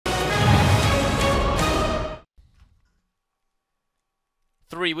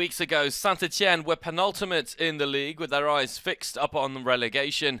3 weeks ago, Saint-Etienne were penultimate in the league with their eyes fixed up on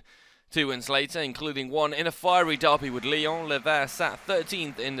relegation. 2 wins later, including one in a fiery derby with Lyon, Les Verts sat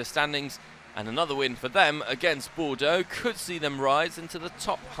 13th in the standings, and another win for them against Bordeaux could see them rise into the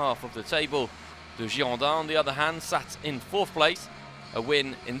top half of the table. The Girondins, on the other hand, sat in 4th place. A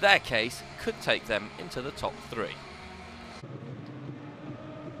win in their case could take them into the top 3.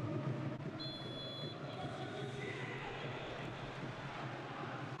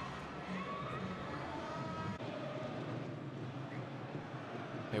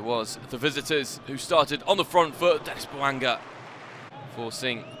 It was the visitors who started on the front foot. Denis BOUANGA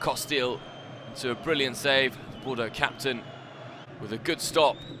forcing COSTIL into a brilliant save. The Bordeaux captain with a good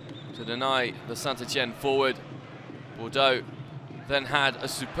stop to deny the Saint-Etienne forward. Bordeaux then had a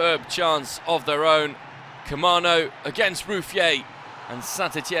superb chance of their own. KAMANO against Rouffier, and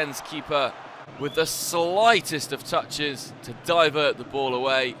Saint-Etienne's keeper with the slightest of touches to divert the ball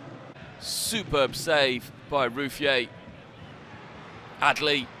away. Superb save by Rouffier.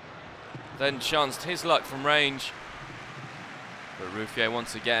 ADLI then chanced his luck from range, but Rouffier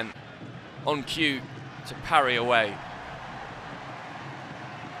once again on cue to parry away.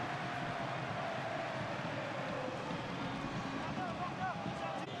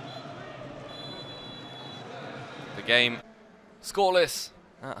 The game scoreless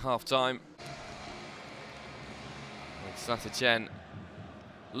at half-time, with Saint-Etienne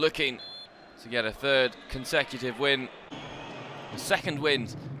looking to get a 3rd consecutive win. The 2nd win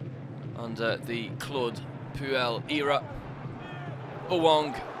under the Claude Puel era.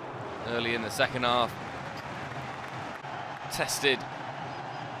 BOUANGA early in the 2nd half tested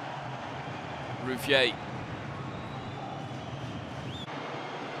Rouffier.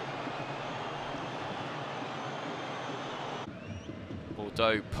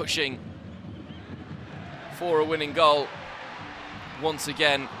 Bordeaux pushing for a winning goal. Once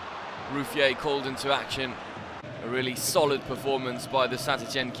again, Rouffier called into action. A really solid performance by the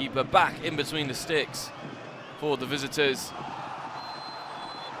Saint-Etienne keeper, back in between the sticks for the visitors.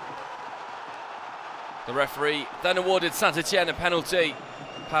 The referee then awarded Saint-Etienne a penalty.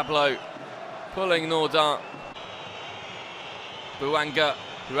 PABLO pulling Nordin. BOUANGA,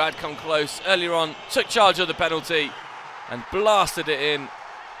 who had come close earlier on, took charge of the penalty and blasted it in.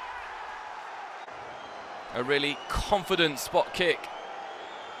 A really confident spot kick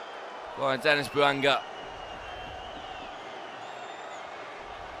by Denis BOUANGA.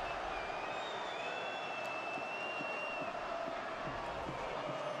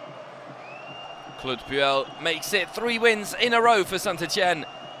 Claude Puel makes it 3 wins in a row for Saint-Etienne,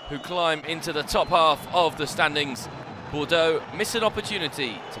 who climb into the top half of the standings. Bordeaux miss an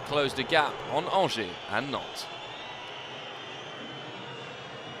opportunity to close the gap on Angers and Nantes.